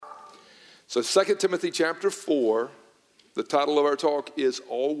So 2 Timothy chapter 4, the title of our talk is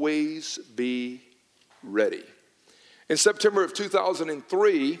Always Be Ready. In September of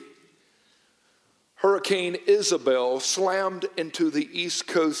 2003, Hurricane Isabel slammed into the east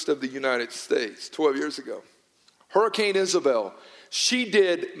coast of the United States 12 years ago. Hurricane Isabel, she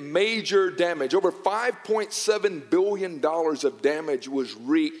did major damage. Over $5.7 billion of damage was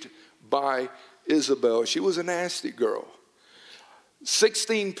wreaked by Isabel. She was a nasty girl.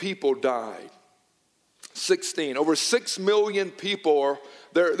 16 people died. 16. Over 6 million people,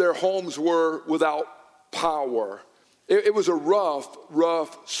 their homes were without power. It was a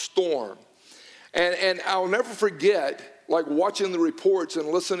rough storm. And I'll never forget, like watching the reports and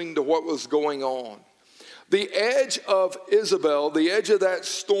listening to what was going on. The edge of Isabel, the edge of that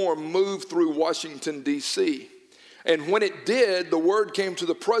storm moved through Washington, D.C. And when it did, the word came to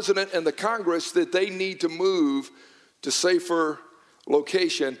the president and the Congress that they need to move to safer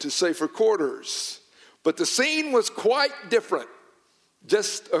location, to safer quarters. But the scene was quite different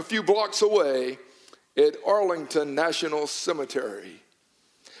just a few blocks away at Arlington National Cemetery.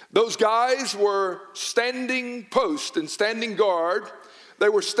 Those guys were standing post and standing guard. They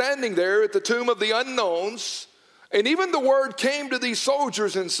were standing there at the tomb of the unknowns. And even the word came to these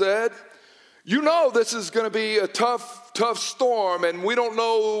soldiers and said, you know this is going to be a tough storm, and we don't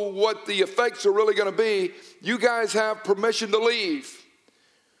know what the effects are really going to be. You guys have permission to leave.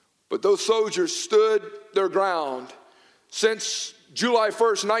 But those soldiers stood their ground. Since July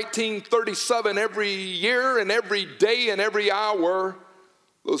 1st, 1937, every year and every day and every hour,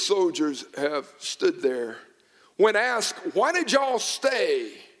 those soldiers have stood there. When asked, why did y'all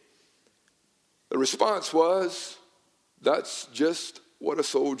stay? The response was, that's just what a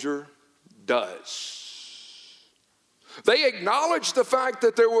soldier does. They acknowledged the fact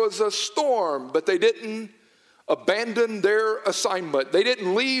that there was a storm, but they didn't abandon their assignment. They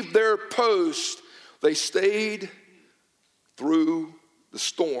didn't leave their post. They stayed through the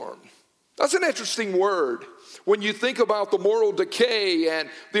storm. That's an interesting word when you think about the moral decay and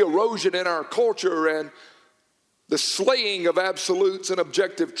the erosion in our culture and the slaying of absolutes and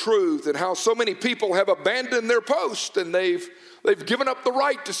objective truth, and how so many people have abandoned their post and they've given up the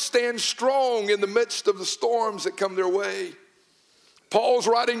right to stand strong in the midst of the storms that come their way. Paul's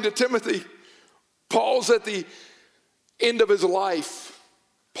writing to Timothy. Paul's at the end of his life.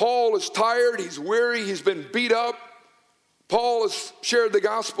 Paul is tired, he's weary, he's been beat up. Paul has shared the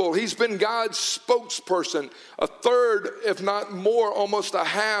gospel. He's been God's spokesperson. A third, if not more, almost a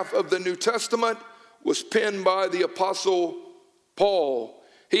half of the New Testament was penned by the Apostle Paul.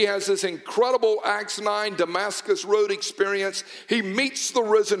 He has this incredible Acts 9 Damascus Road experience. He meets the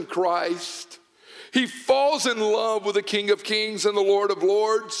risen Christ. He falls in love with the King of Kings and the Lord of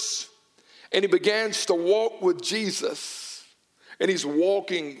Lords. And he begins to walk with Jesus. And he's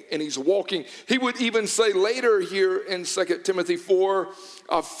walking and he's walking. He would even say later here in 2 Timothy 4,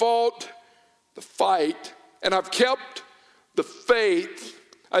 I've fought the fight and I've kept the faith.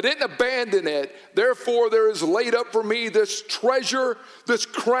 I didn't abandon it. Therefore, there is laid up for me this treasure, this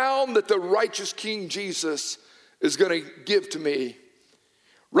crown that the righteous King Jesus is going to give to me.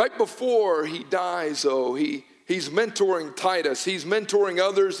 Right before he dies, though, he's mentoring Titus. He's mentoring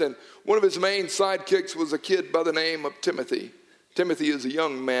others, and one of his main sidekicks was a kid by the name of Timothy. Timothy is a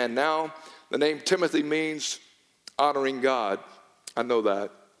young man now. The name Timothy means honoring God. I know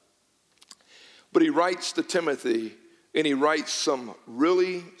that. But he writes to Timothy, and he writes some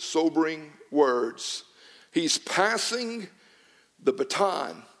really sobering words. He's passing the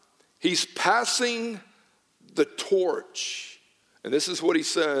baton. He's passing the torch. And this is what he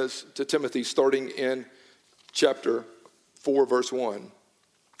says to Timothy starting in chapter 4, verse 1.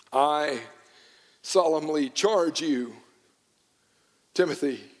 I solemnly charge you,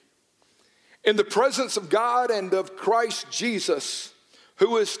 Timothy, in the presence of God and of Christ Jesus,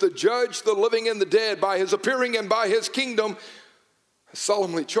 who is to judge the living and the dead by his appearing and by his kingdom, I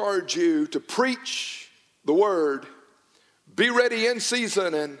solemnly charge you to preach the word. Be ready in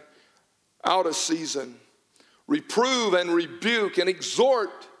season and out of season. Reprove and rebuke and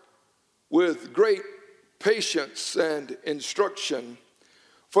exhort with great patience and instruction.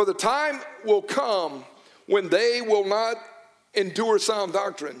 For the time will come when they will not endure sound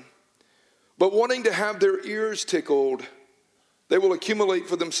doctrine, but wanting to have their ears tickled, they will accumulate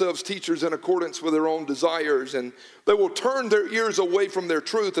for themselves teachers in accordance with their own desires, and they will turn their ears away from their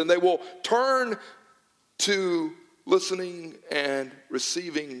truth, and they will turn to listening and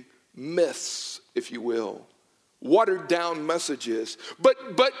receiving myths, if you will, watered down messages. But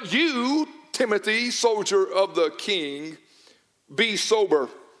you, Timothy, soldier of the King, be sober.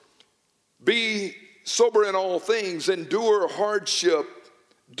 Be sober in all things, endure hardship,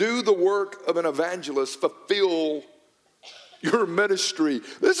 do the work of an evangelist, fulfill your ministry.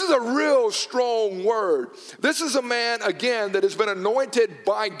 This is a real strong word. This is a man, again, that has been anointed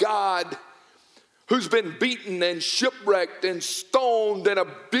by God, who's been beaten and shipwrecked and stoned and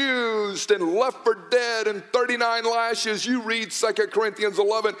abused and left for dead and 39 lashes. You read 2 Corinthians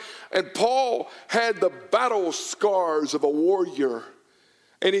 11, and Paul had the battle scars of a warrior.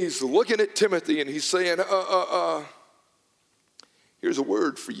 And he's looking at Timothy and he's saying, here's a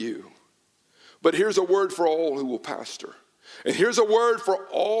word for you. But here's a word for all who will pastor. And here's a word for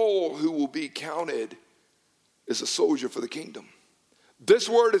all who will be counted as a soldier for the kingdom. This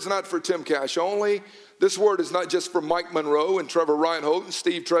word is not for Tim Cash only. This word is not just for Mike Monroe and Trevor Reinhold and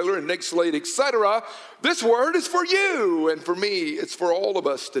Steve Traylor and Nick Slade, etc. This word is for you and for me. It's for all of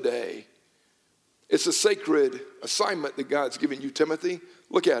us today. It's a sacred assignment that God's given you, Timothy.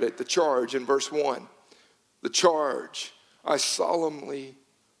 Look at it, the charge in verse 1. The charge. I solemnly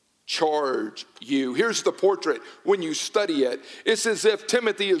charge you. Here's the portrait when you study it. It's as if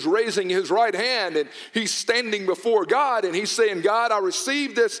Timothy is raising his right hand and he's standing before God and he's saying, God, I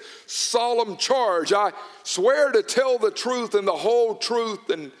receive this solemn charge. I swear to tell the truth and the whole truth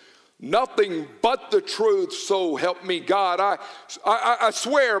and nothing but the truth, so help me God. I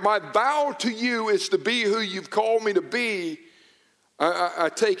swear my vow to you is to be who you've called me to be. I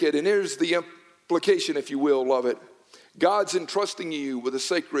take it, and here's the implication, if you will, of it. God's entrusting you with a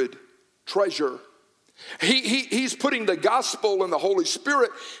sacred treasure. He's putting the gospel and the Holy Spirit,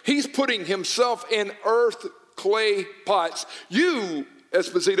 he's putting himself in earth clay pots. You,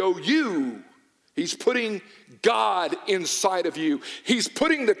 Esposito, you. He's putting God inside of you. He's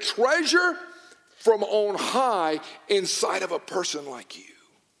putting the treasure from on high inside of a person like you.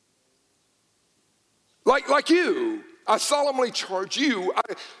 Like you. I solemnly charge you.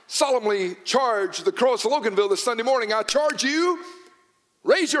 I solemnly charge the Cross of Loganville this Sunday morning. I charge you.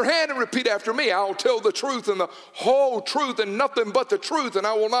 Raise your hand and repeat after me. I'll tell the truth and the whole truth and nothing but the truth, and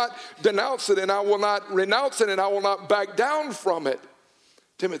I will not denounce it, and I will not renounce it, and I will not back down from it.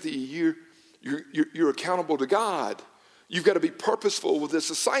 Timothy, you're accountable to God. You've got to be purposeful with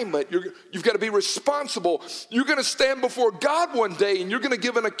this assignment. You've got to be responsible. You're going to stand before God one day, and you're going to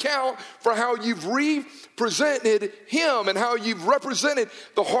give an account for how you've represented him and how you've represented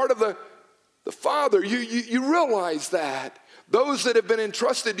the heart of the Father. You realize that. Those that have been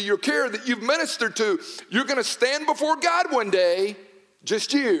entrusted to your care, that you've ministered to, you're going to stand before God one day,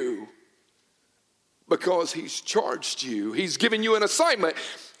 just you, because he's charged you. He's given you an assignment.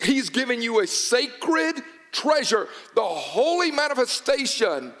 He's given you a sacred treasure, the holy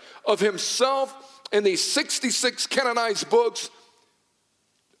manifestation of himself in these 66 canonized books.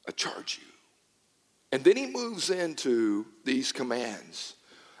 I charge you. And then he moves into these commands.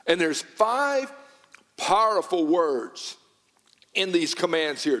 And there's 5 powerful words in these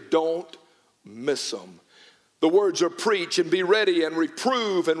commands here. Don't miss them. The words are preach and be ready and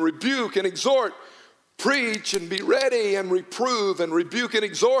reprove and rebuke and exhort. Preach and be ready and reprove and rebuke and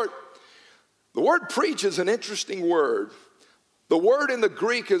exhort. The word preach is an interesting word. The word in the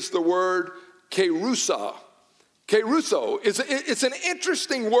Greek is the word kerusa. Keruso, it's an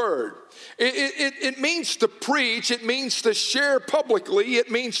interesting word. It means to preach, it means to share publicly,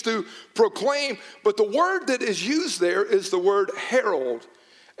 it means to proclaim, but the word that is used there is the word herald,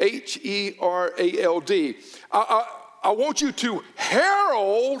 H-E-R-A-L-D. I want you to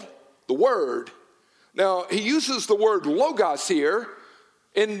herald the word. Now, he uses the word logos here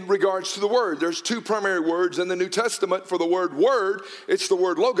in regards to the word. There's 2 primary words in the New Testament for the word word. It's the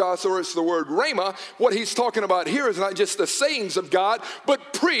word logos or it's the word rhema. What he's talking about here is not just the sayings of God,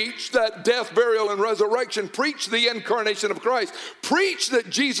 but preach that death, burial, and resurrection. Preach the incarnation of Christ. Preach that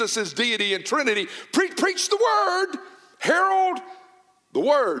Jesus is deity and Trinity. Preach the word. Herald the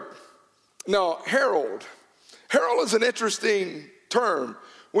word. Now, herald is an interesting term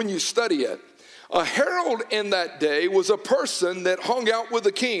when you study it. A herald in that day was a person that hung out with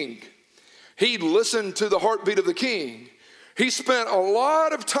the king. He listened to the heartbeat of the king. He spent a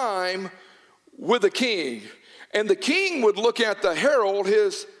lot of time with the king. And the king would look at the herald,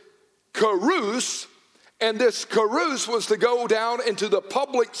 his carouse, and this carouse was to go down into the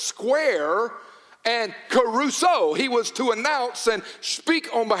public square and caruso. He was to announce and speak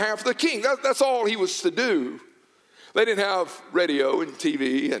on behalf of the king. That's all he was to do. They didn't have radio and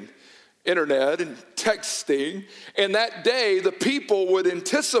TV and internet and texting. And that day, the people would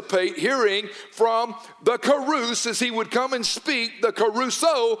anticipate hearing from the carouse as he would come and speak, the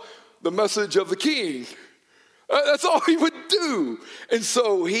caruso, the message of the king. That's all he would do. And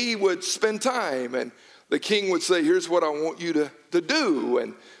so he would spend time, and the king would say, here's what I want you to do.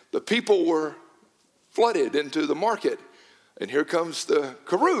 And the people were flooded into the market. And here comes the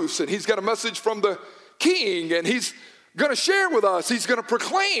carouse, and he's got a message from the king, and he's going to share with us. He's going to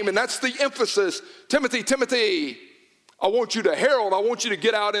proclaim, and that's the emphasis. Timothy, I want you to herald. I want you to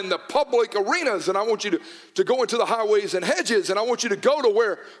get out in the public arenas, and I want you to go into the highways and hedges, and I want you to go to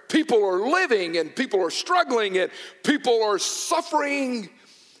where people are living, and people are struggling, and people are suffering,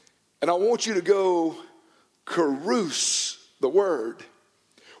 and I want you to go carouse the word.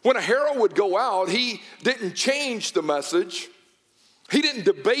 When a herald would go out, he didn't change the message. He didn't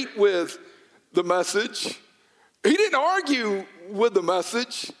debate with the message. He didn't argue with the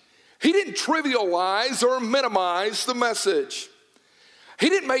message. He didn't trivialize or minimize the message. He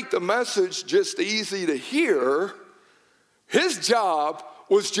didn't make the message just easy to hear. His job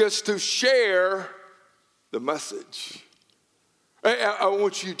was just to share the message. I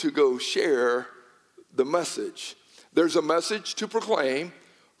want you to go share the message. There's a message to proclaim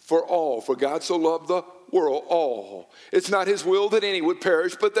for all. For God so loved the world, all. It's not his will that any would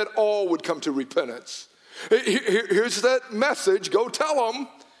perish, but that all would come to repentance. Here's that message. Go tell them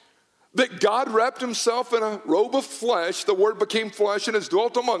that God wrapped himself in a robe of flesh. The word became flesh and has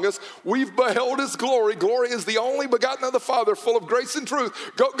dwelt among us. We've beheld his glory. Glory is the only begotten of the Father, full of grace and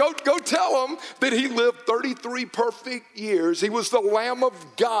truth. Go tell him that he lived 33 perfect years. He was the Lamb of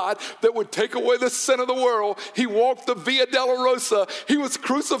God that would take away the sin of the world. He walked the Via Dolorosa. He was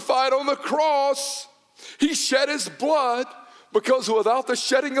crucified on the cross. He shed his blood, because without the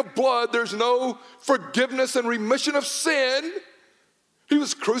shedding of blood, there's no forgiveness and remission of sin. He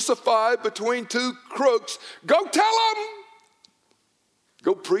was crucified between two crooks. Go tell them.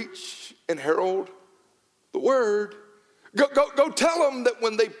 Go preach and herald the word. Go tell them that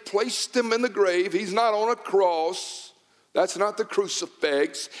when they placed him in the grave, he's not on a cross. That's not the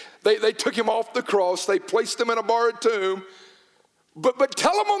crucifix. They took him off the cross. They placed him in a borrowed tomb. But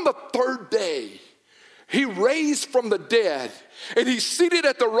tell them on the third day, he raised from the dead, and he's seated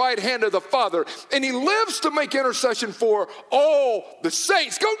at the right hand of the Father, and he lives to make intercession for all the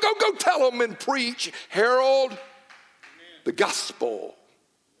saints. Go tell them and preach, herald the gospel.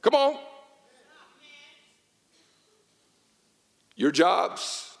 Come on. Your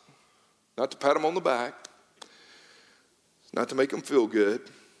job's not to pat them on the back, not to make them feel good.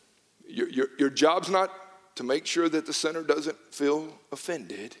 Your job's not to make sure that the sinner doesn't feel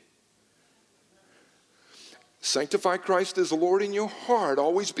offended. Sanctify Christ as the Lord in your heart.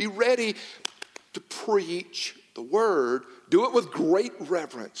 Always be ready to preach the word. Do it with great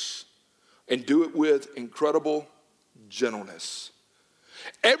reverence, and do it with incredible gentleness.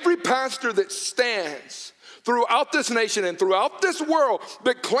 Every pastor that stands throughout this nation and throughout this world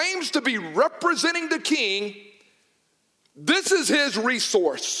that claims to be representing the King, this is his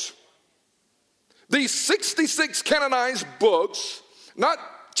resource. These 66 canonized books, not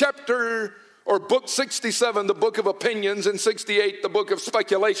chapter or book 67, the book of opinions, and 68, the book of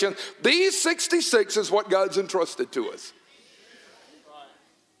speculation. These 66 is what God's entrusted to us.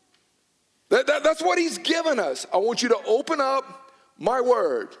 That's what he's given us. I want you to open up my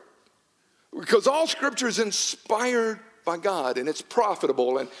word, because all scripture is inspired by God, and it's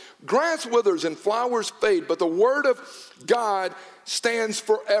profitable. And grass withers and flowers fade, but the word of God stands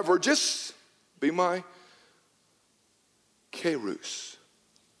forever. Just be my carouse.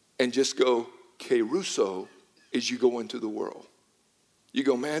 And just go caruso as you go into the world. You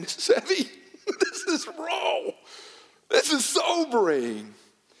go, man, this is heavy. This is raw. This is sobering.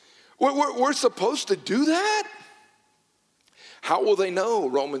 We're supposed to do that? How will they know?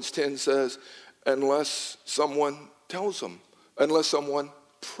 Romans 10 says, unless someone tells them, unless someone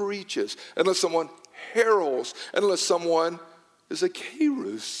preaches, unless someone heralds, unless someone is a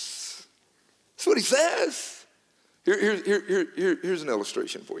carouse. That's what he says. Here's an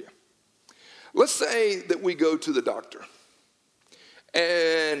illustration for you. Let's say that we go to the doctor,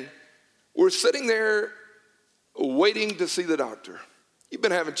 and we're sitting there waiting to see the doctor. You've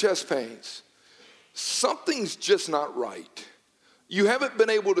been having chest pains. Something's just not right. You haven't been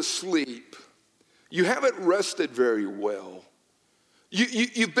able to sleep. You haven't rested very well.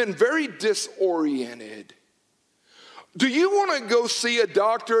 You've been very disoriented. Do you want to go see a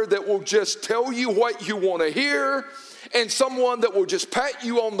doctor that will just tell you what you want to hear, and someone that will just pat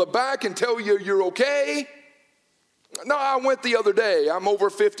you on the back and tell you you're okay? No, I went the other day. I'm over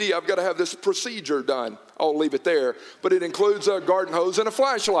 50. I've got to have this procedure done. I'll leave it there. But it includes a garden hose and a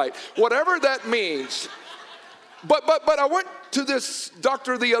flashlight, whatever that means. But I went to this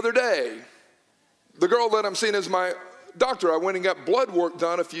doctor the other day. The girl that I'm seeing is my doctor. I went and got blood work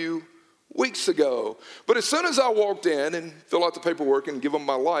done a few weeks ago. But as soon as I walked in and fill out the paperwork and give them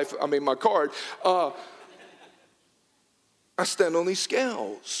my card, I stand on these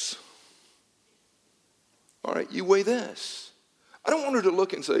scales. All right, you weigh this. I don't want her to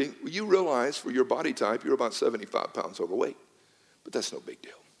look and say, well, you realize for your body type, you're about 75 pounds overweight. But that's no big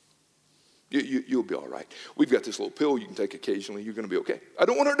deal. You'll be all right. We've got this little pill you can take occasionally. You're going to be okay. I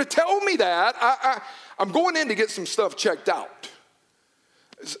don't want her to tell me that. I'm going in to get some stuff checked out.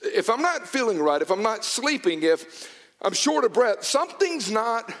 If I'm not feeling right, if I'm not sleeping, if I'm short of breath, something's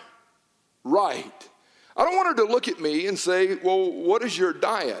not right. I don't want her to look at me and say, well, what is your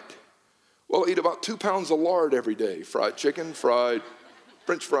diet? Well, I eat about 2 pounds of lard every day. Fried chicken, fried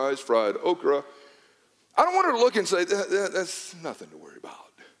French fries, fried okra. I don't want her to look and say, that's nothing to worry about.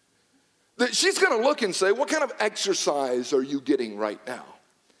 She's going to look and say, what kind of exercise are you getting right now?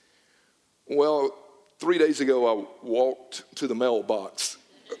 Well, 3 days ago, I walked to the mailbox.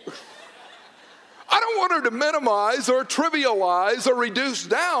 I don't want her to minimize or trivialize or reduce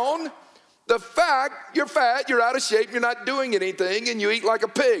down the fact you're fat, you're out of shape, you're not doing anything, and you eat like a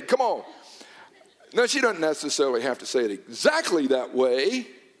pig. Come on. Now, she doesn't necessarily have to say it exactly that way,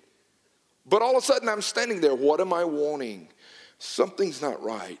 but all of a sudden I'm standing there. What am I wanting? Something's not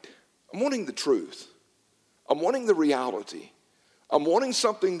right. I'm wanting the truth. I'm wanting the reality. I'm wanting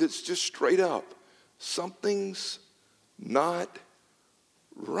something that's just straight up. Something's not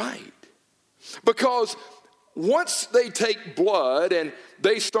right. Because once they take blood and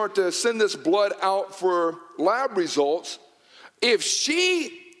they start to send this blood out for lab results, if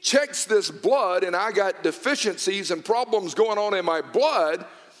she checks this blood and I got deficiencies and problems going on in my blood,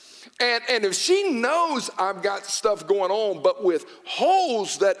 and if she knows I've got stuff going on but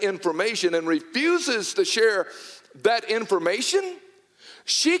withholds that information and refuses to share that information,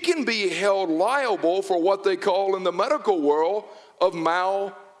 she can be held liable for what they call in the medical world of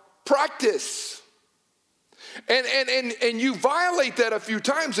malpractice. And you violate that a few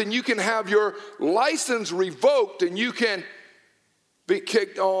times and you can have your license revoked and you can be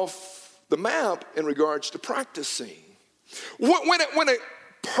kicked off the map in regards to practicing. When a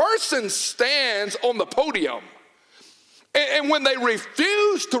person stands on the podium and when they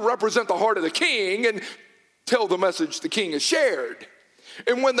refuse to represent the heart of the king and tell the message the king has shared,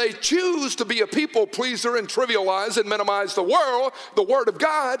 and when they choose to be a people pleaser and trivialize and minimize the word of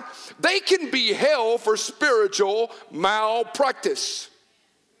God, they can be held for spiritual malpractice.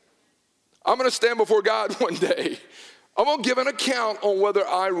 I'm going to stand before God one day. I'm going to give an account on whether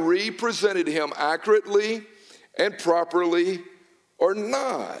I represented him accurately and properly or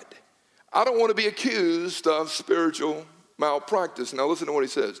not. I don't want to be accused of spiritual malpractice. Now listen to what he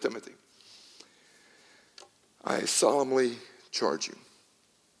says, Timothy. I solemnly charge you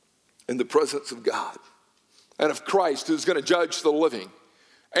in the presence of God and of Christ, who's going to judge the living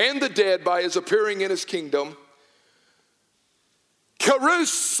and the dead by his appearing in his kingdom.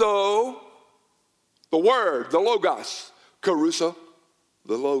 Caruso, the word, the logos. Caruso,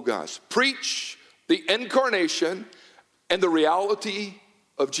 the logos. Preach the incarnation and the reality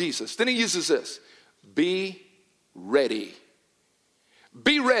of Jesus. Then he uses this. Be ready.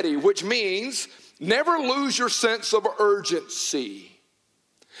 Be ready, which means never lose your sense of urgency.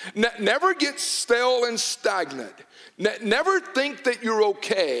 Never get stale and stagnant. Never think that you're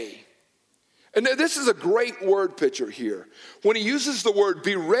okay. And this is a great word picture here. When he uses the word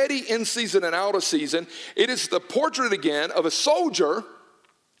be ready in season and out of season, it is the portrait again of a soldier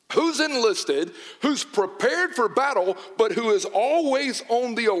who's enlisted, who's prepared for battle, but who is always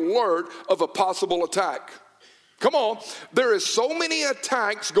on the alert of a possible attack. Come on, there is so many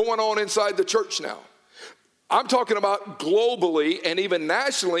attacks going on inside the church now. I'm talking about globally and even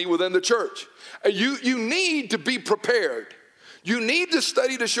nationally within the church. You need to be prepared. You need to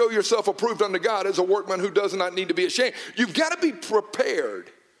study to show yourself approved unto God as a workman who does not need to be ashamed. You've got to be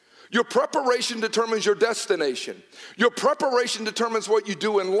prepared. Your preparation determines your destination. Your preparation determines what you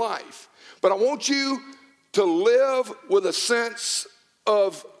do in life. But I want you to live with a sense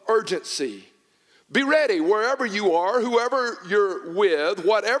of urgency. Be ready wherever you are, whoever you're with,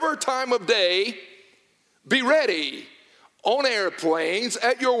 whatever time of day. Be ready on airplanes,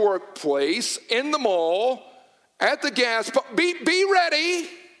 at your workplace, in the mall, at the gas pump. Be ready.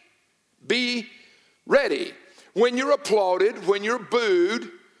 Be ready. When you're applauded, when you're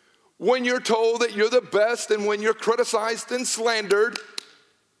booed, when you're told that you're the best, and when you're criticized and slandered,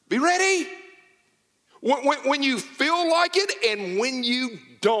 be ready. When you feel like it and when you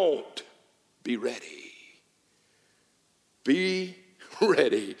don't, be ready. Be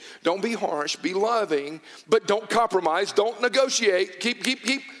ready. Don't be harsh, be loving, but don't compromise, don't negotiate.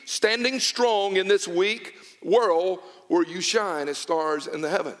 Keep standing strong in this weak world where you shine as stars in the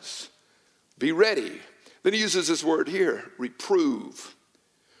heavens. Be ready. Then he uses this word here, reprove.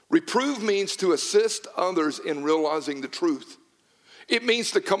 Reprove means to assist others in realizing the truth. It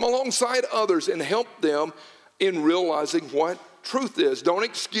means to come alongside others and help them in realizing what truth is. Don't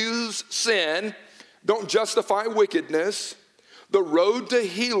excuse sin. Don't justify wickedness. The road to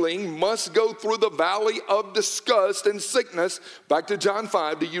healing must go through the valley of disgust and sickness. Back to John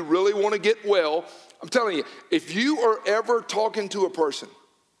 5, do you really want to get well? I'm telling you, if you are ever talking to a person,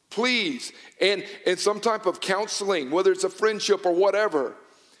 please, and some type of counseling, whether it's a friendship or whatever,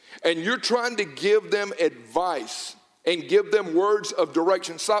 and you're trying to give them advice and give them words of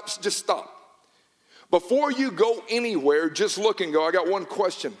direction, just stop. Before you go anywhere, just look and go, I got one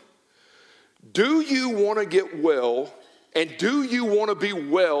question. Do you want to get well, and do you want to be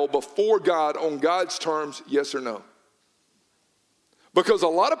well before God on God's terms, yes or no? Because a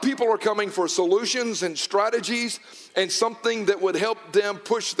lot of people are coming for solutions and strategies and something that would help them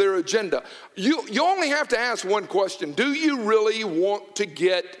push their agenda. You only have to ask one question. Do you really want to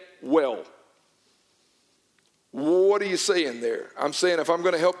get well? What are you saying there? I'm saying if I'm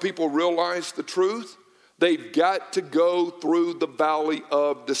going to help people realize the truth, they've got to go through the valley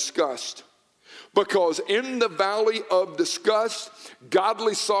of disgust. Because in the valley of disgust,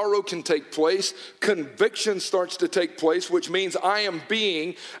 godly sorrow can take place. Conviction starts to take place, which means I am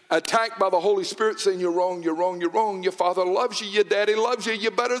being attacked by the Holy Spirit saying, you're wrong, you're wrong, you're wrong. Your father loves you, your daddy loves you,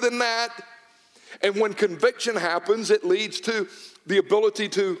 you're better than that. And when conviction happens, it leads to the ability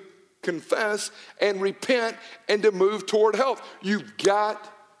to confess and repent and to move toward health. You've got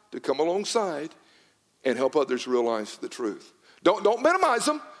to come alongside and help others realize the truth. Don't minimize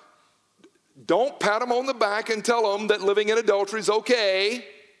them. Don't pat them on the back and tell them that living in adultery is okay.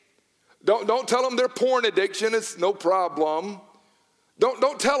 Don't tell them their porn addiction is no problem.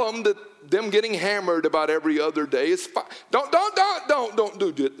 Don't tell them that them getting hammered about every other day is fine. Don't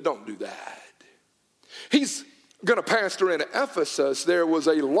do that. He's going to pastor in Ephesus. There was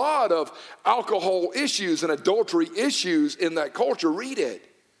a lot of alcohol issues and adultery issues in that culture. Read it.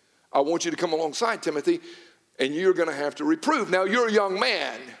 I want you to come alongside Timothy, and you're going to have to reprove. Now, you're a young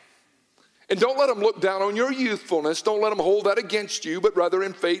man. And don't let them look down on your youthfulness. Don't let them hold that against you, but rather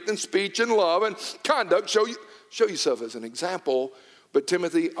in faith and speech and love and conduct, show yourself as an example. But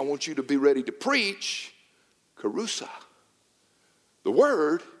Timothy, I want you to be ready to preach Carusa, the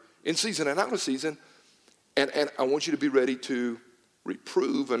word in season and out of season. And I want you to be ready to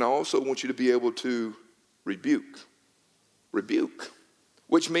reprove, and I also want you to be able to rebuke,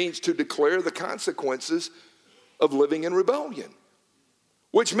 which means to declare the consequences of living in rebellion.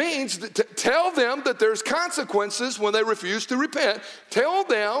 Which means to tell them that there's consequences when they refuse to repent. Tell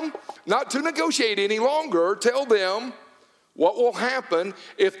them not to negotiate any longer. Tell them what will happen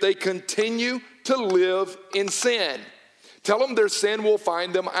if they continue to live in sin. Tell them their sin will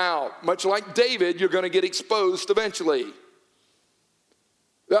find them out. Much like David, you're going to get exposed eventually.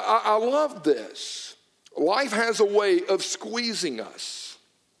 I love this. Life has a way of squeezing us.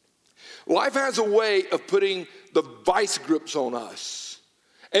 Life has a way of putting the vice grips on us.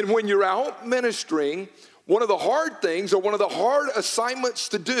 And when you're out ministering, one of the hard things or one of the hard assignments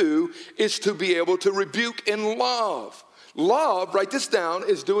to do is to be able to rebuke in love. Love, write this down,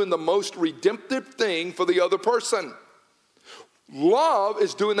 is doing the most redemptive thing for the other person. Love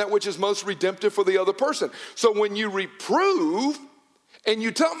is doing that which is most redemptive for the other person. So when you reprove and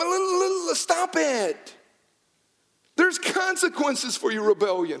you tell them, stop it. There's consequences for your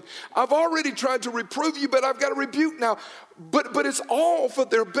rebellion. I've already tried to reprove you, but I've got to rebuke now. But it's all for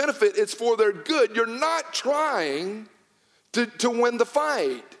their benefit. It's for their good. You're not trying to win the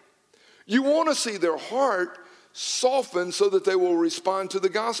fight. You want to see their heart soften so that they will respond to the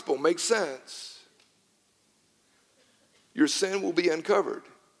gospel. Makes sense? Your sin will be uncovered.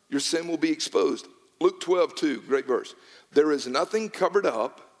 Your sin will be exposed. Luke 12:2, great verse. There is nothing covered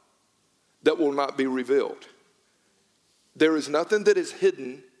up that will not be revealed. There is nothing that is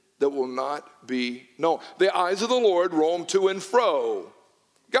hidden that will not be known. The eyes of the Lord roam to and fro.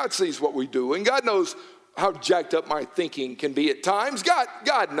 God sees what we do, and God knows how jacked up my thinking can be at times.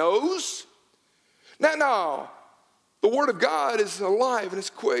 God knows. Now, the Word of God is alive, and it's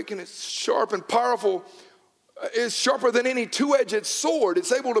quick, and it's sharp and powerful. It's sharper than any two-edged sword.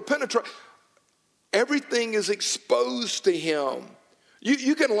 It's able to penetrate. Everything is exposed to Him.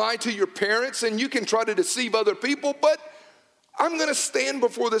 You can lie to your parents, and you can try to deceive other people, but I'm going to stand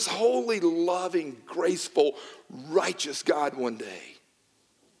before this holy, loving, graceful, righteous God one day.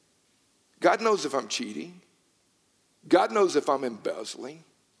 God knows if I'm cheating. God knows if I'm embezzling.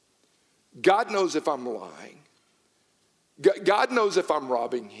 God knows if I'm lying. God knows if I'm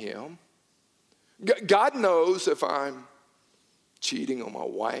robbing Him. God knows if I'm cheating on my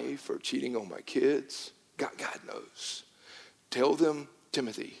wife or cheating on my kids. God knows. Tell them,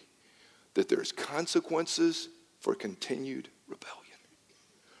 Timothy, that there's consequences for continued rebellion.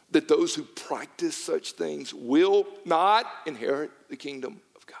 that those who practice such things will not inherit the kingdom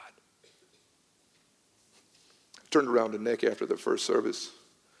of God. I turned around to Nick after the first service.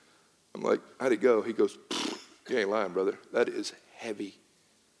 I'm like, how'd it go? He goes, you ain't lying, brother. That is heavy.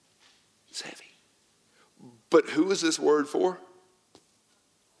 It's heavy. But who is this word for?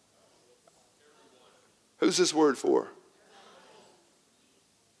 Who's this word for?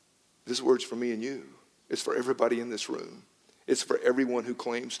 This word's for me and you. It's for everybody in this room. It's for everyone who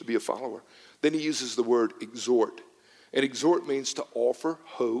claims to be a follower. Then he uses the word exhort. And exhort means to offer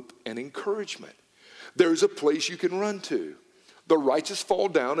hope and encouragement. There's a place you can run to. The righteous fall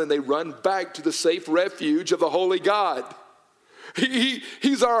down and they run back to the safe refuge of the holy God.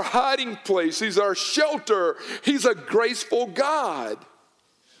 He's our hiding place. He's our shelter. He's a graceful God.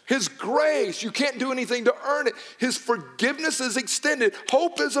 His grace, you can't do anything to earn it. His forgiveness is extended.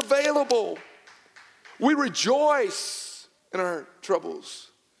 Hope is available. We rejoice in our troubles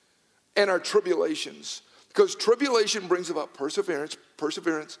and our tribulations, because tribulation brings about perseverance,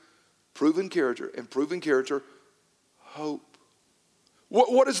 proven character, and proven character, hope.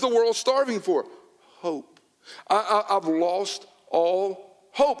 What is the world starving for? Hope. I've lost all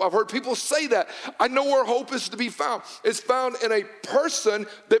hope. I've heard people say that. I know where hope is to be found. It's found in a person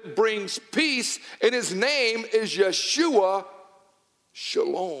that brings peace, and his name is Yeshua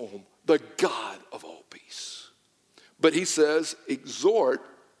Shalom, the God of all peace. But he says, exhort,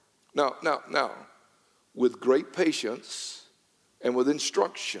 now, with great patience and with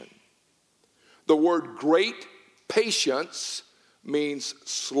instruction. The word great patience means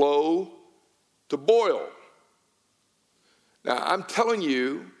slow to boil. Now, I'm telling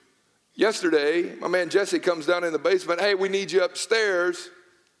you, yesterday, my man Jesse comes down in the basement. Hey, we need you upstairs.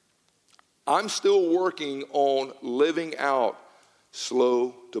 I'm still working on living out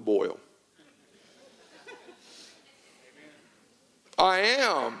slow to boil. I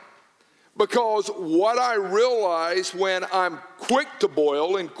am. Because what I realize when I'm quick to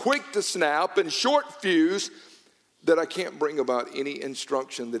boil and quick to snap and short fuse, that I can't bring about any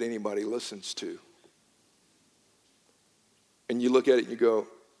instruction that anybody listens to. And you look at it and you go,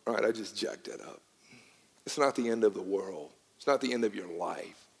 all right, I just jacked that up. It's not the end of the world. It's not the end of your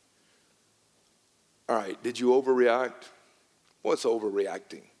life. All right, did you overreact? What's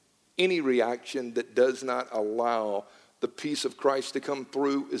overreacting? Any reaction that does not allow the peace of Christ to come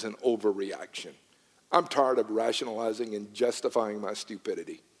through is an overreaction. I'm tired of rationalizing and justifying my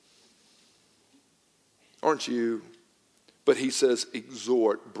stupidity. Aren't you? But he says,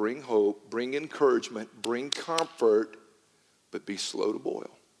 exhort, bring hope, bring encouragement, bring comfort, but be slow to boil.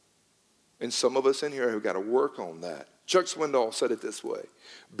 And some of us in here have got to work on that. Chuck Swindoll said it this way: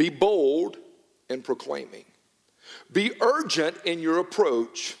 be bold in proclaiming. Be urgent in your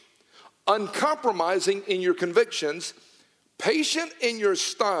approach, uncompromising in your convictions, patient in your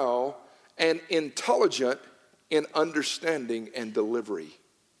style, and intelligent in understanding and delivery.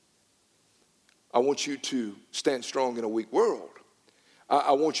 I want you to stand strong in a weak world.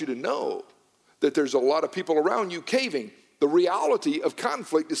 I want you to know that there's a lot of people around you caving. The reality of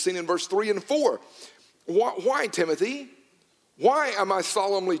conflict is seen in verse 3 and 4. Why, Timothy? Why am I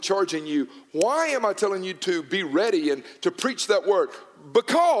solemnly charging you? Why am I telling you to be ready and to preach that word?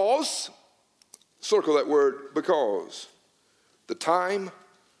 Because, circle that word, because the time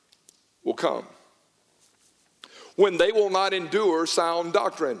will come when they will not endure sound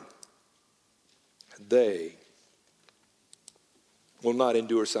doctrine. They will not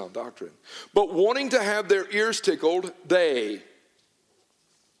endure sound doctrine. But wanting to have their ears tickled, they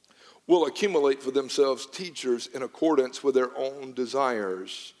will accumulate for themselves teachers in accordance with their own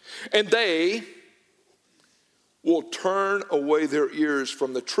desires. And they will turn away their ears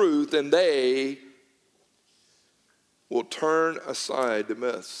from the truth, and they will turn aside to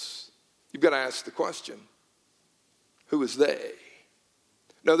myths. You've got to ask the question, who is they?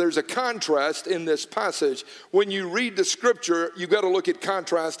 Now, there's a contrast in this passage. When you read the scripture, you've got to look at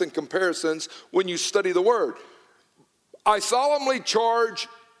contrast and comparisons when you study the word. I solemnly charge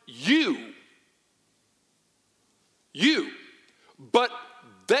you, but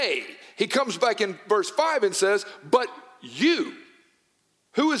they. He comes back in verse 5 and says, but you.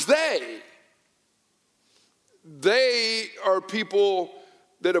 Who is they? They are people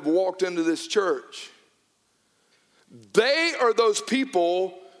that have walked into this church. They are those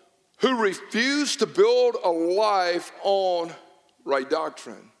people who refuse to build a life on right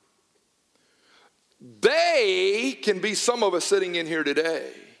doctrine. They can be some of us sitting in here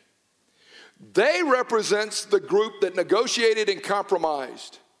today. They represents the group that negotiated and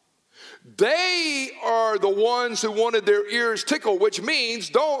compromised. They are the ones who wanted their ears tickled, which means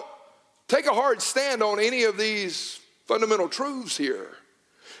don't take a hard stand on any of these fundamental truths here.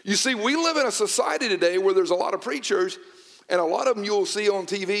 You see, we live in a society today where there's a lot of preachers, and a lot of them you'll see on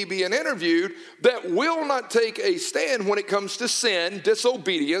TV being interviewed, that will not take a stand when it comes to sin,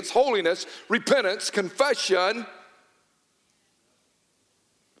 disobedience, holiness, repentance, confession.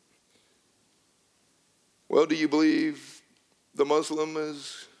 Well, do you believe the Muslim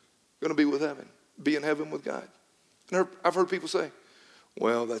is going to be in heaven with God? And I've heard people say,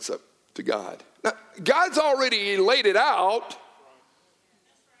 well, that's up to God. Now, God's already laid it out.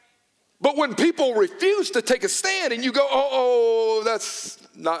 But when people refuse to take a stand and you go, oh, that's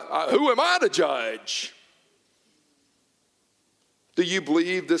not, who am I to judge? Do you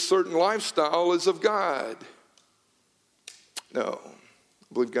believe this certain lifestyle is of God? No.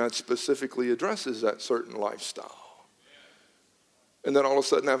 I believe God specifically addresses that certain lifestyle. And then all of a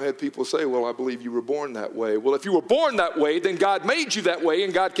sudden I've had people say, well, I believe you were born that way. Well, if you were born that way, then God made you that way,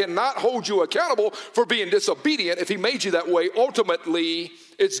 and God cannot hold you accountable for being disobedient. If he made you that way, ultimately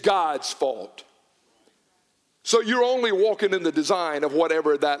it's God's fault. So you're only walking in the design of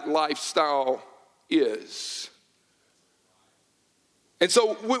whatever that lifestyle is. And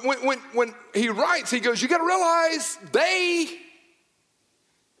so when he writes, he goes, you got to realize they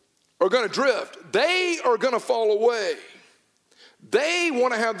are going to drift. They are going to fall away. They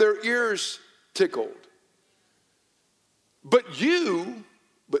want to have their ears tickled. But you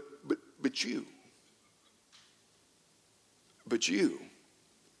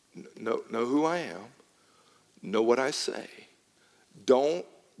know who I am, know what I say. Don't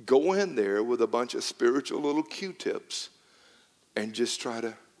go in there with a bunch of spiritual little Q-tips and just try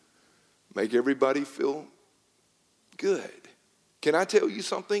to make everybody feel good. Can I tell you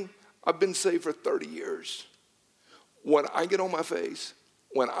something? I've been saved for 30 years. When I get on my face,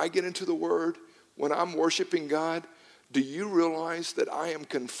 when I get into the Word, when I'm worshiping God, do you realize that I am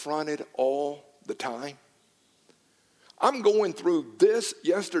confronted all the time? I'm going through this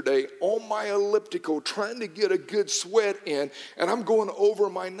yesterday on my elliptical, trying to get a good sweat in, and I'm going over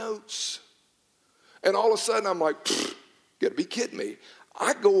my notes. And all of a sudden, I'm like, you gotta be kidding me.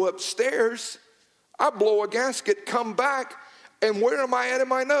 I go upstairs, I blow a gasket, come back, and where am I at in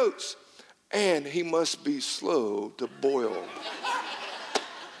my notes? And he must be slow to boil.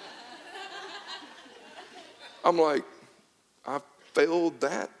 I'm like, I failed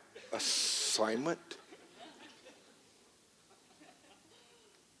that assignment.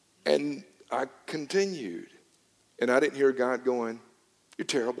 And I continued. And I didn't hear God going, you're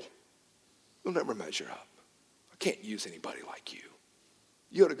terrible. You'll never measure up. I can't use anybody like you.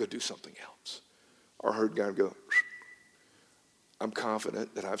 You ought to go do something else. Or I heard God go, I'm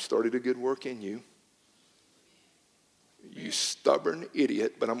confident that I've started a good work in you. You stubborn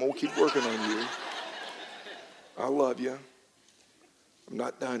idiot, but I'm going to keep working on you. I love you. I'm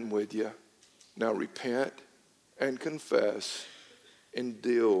not done with you. Now repent and confess and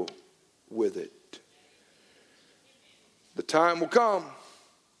deal with it. The time will come.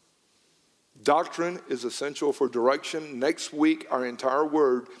 Doctrine is essential for direction. Next week, our entire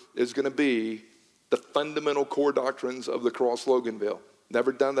word is going to be the fundamental core doctrines of the Cross Loganville.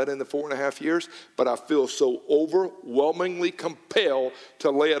 Never done that in the 4.5 years, but I feel so overwhelmingly compelled to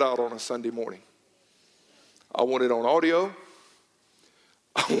lay it out on a Sunday morning. I want it on audio,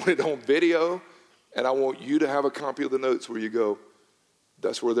 I want it on video, and I want you to have a copy of the notes where you go,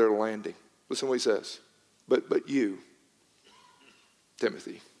 that's where they're landing. Listen to what he says. But you,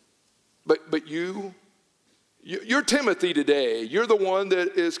 Timothy, but you're Timothy today. You're the one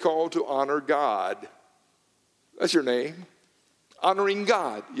that is called to honor God. That's your name. Honoring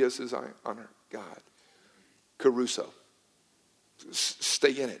God. Yes, as I honor God. Caruso.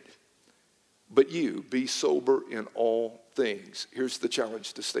 Stay in it. But you, be sober in all things. Here's the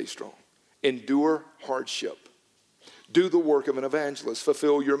challenge to stay strong. Endure hardship. Do the work of an evangelist.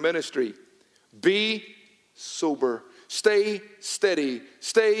 Fulfill your ministry. Be sober. Stay steady.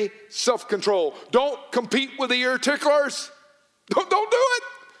 Stay self-control. Don't compete with the ear ticklers. Don't do it.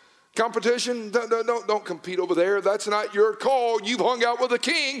 Competition, don't compete over there. That's not your call. You've hung out with the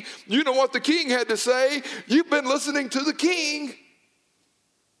king. You know what the king had to say. You've been listening to the king.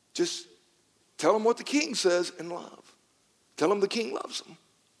 Just tell them what the king says in love. Tell them the king loves them.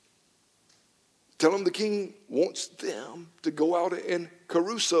 Tell them the king wants them to go out and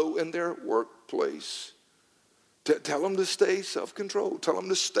caruso in their workplace. Tell them to stay self-controlled. Tell them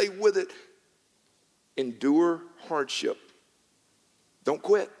to stay with it. Endure hardship. Don't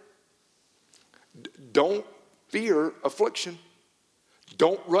quit. Don't fear affliction.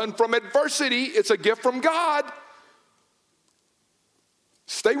 Don't run from adversity. It's a gift from God.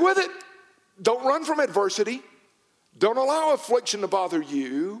 Stay with it. Don't run from adversity. Don't allow affliction to bother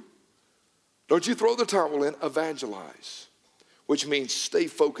you. Don't you throw the towel in. Evangelize. which means stay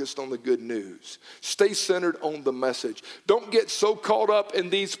focused on the good news. Stay centered on the message. Don't get so caught up in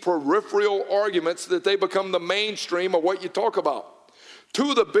these peripheral arguments that they become the mainstream of what you talk about. Two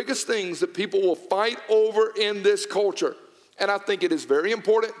of the biggest things that people will fight over in this culture, and I think it is very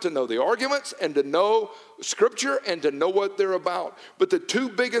important to know the arguments and to know Scripture and to know what they're about. But the two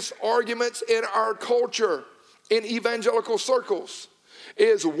biggest arguments in our culture, in evangelical circles,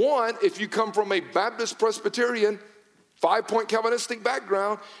 is one, if you come from a Baptist Presbyterian, 5-point Calvinistic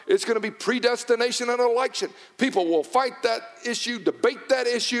background, it's going to be predestination and election. People will fight that issue, debate that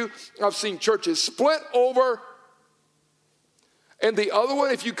issue. I've seen churches split over. And the other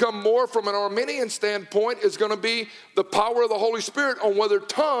one, if you come more from an Arminian standpoint, is going to be the power of the Holy Spirit on whether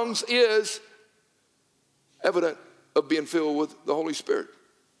tongues is evident of being filled with the Holy Spirit.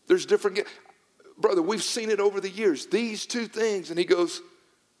 There's different, brother, we've seen it over the years. These two things, and he goes,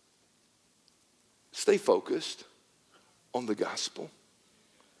 stay focused on the gospel.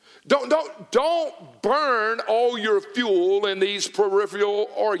 Don't burn all your fuel in these peripheral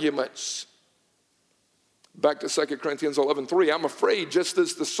arguments. Back to 2 Corinthians 11:3. I'm afraid just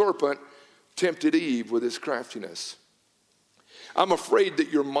as the serpent tempted Eve with his craftiness, I'm afraid that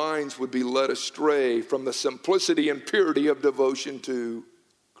your minds would be led astray from the simplicity and purity of devotion to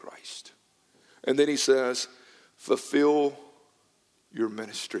Christ. And then he says, fulfill your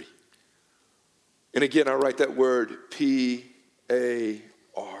ministry. And again, I write that word P-A-R.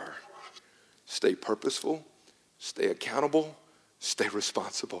 Stay purposeful, stay accountable, stay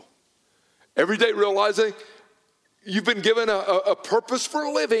responsible. Every day realizing you've been given a purpose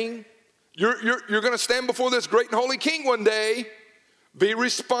for living. You're going to stand before this great and holy King one day. Be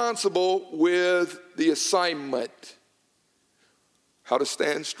responsible with the assignment. How to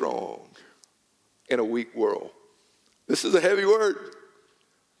stand strong in a weak world. This is a heavy word.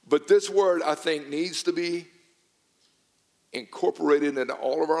 But this word, I think, needs to be incorporated into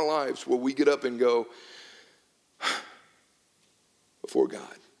all of our lives where we get up and go, before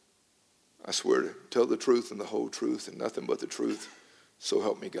God, I swear to tell the truth and the whole truth and nothing but the truth, so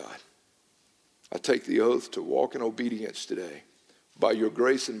help me God. I take the oath to walk in obedience today. By your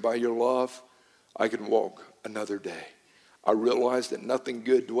grace and by your love, I can walk another day. I realize that nothing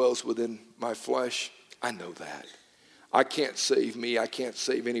good dwells within my flesh. I know that. I can't save me. I can't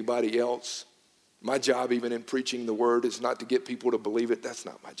save anybody else. My job, even in preaching the word, is not to get people to believe it. That's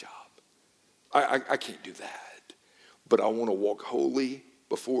not my job. I can't do that. But I want to walk holy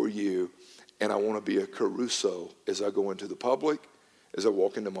before you, and I want to be a Caruso as I go into the public, as I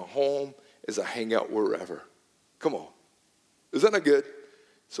walk into my home, as I hang out wherever. Come on. Is that not good?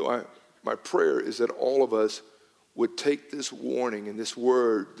 So my prayer is that all of us would take this warning and this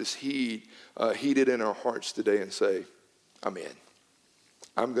word, this heed it in our hearts today and say, I'm in.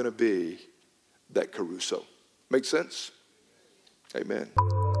 I'm going to be that Caruso. Make sense? Amen.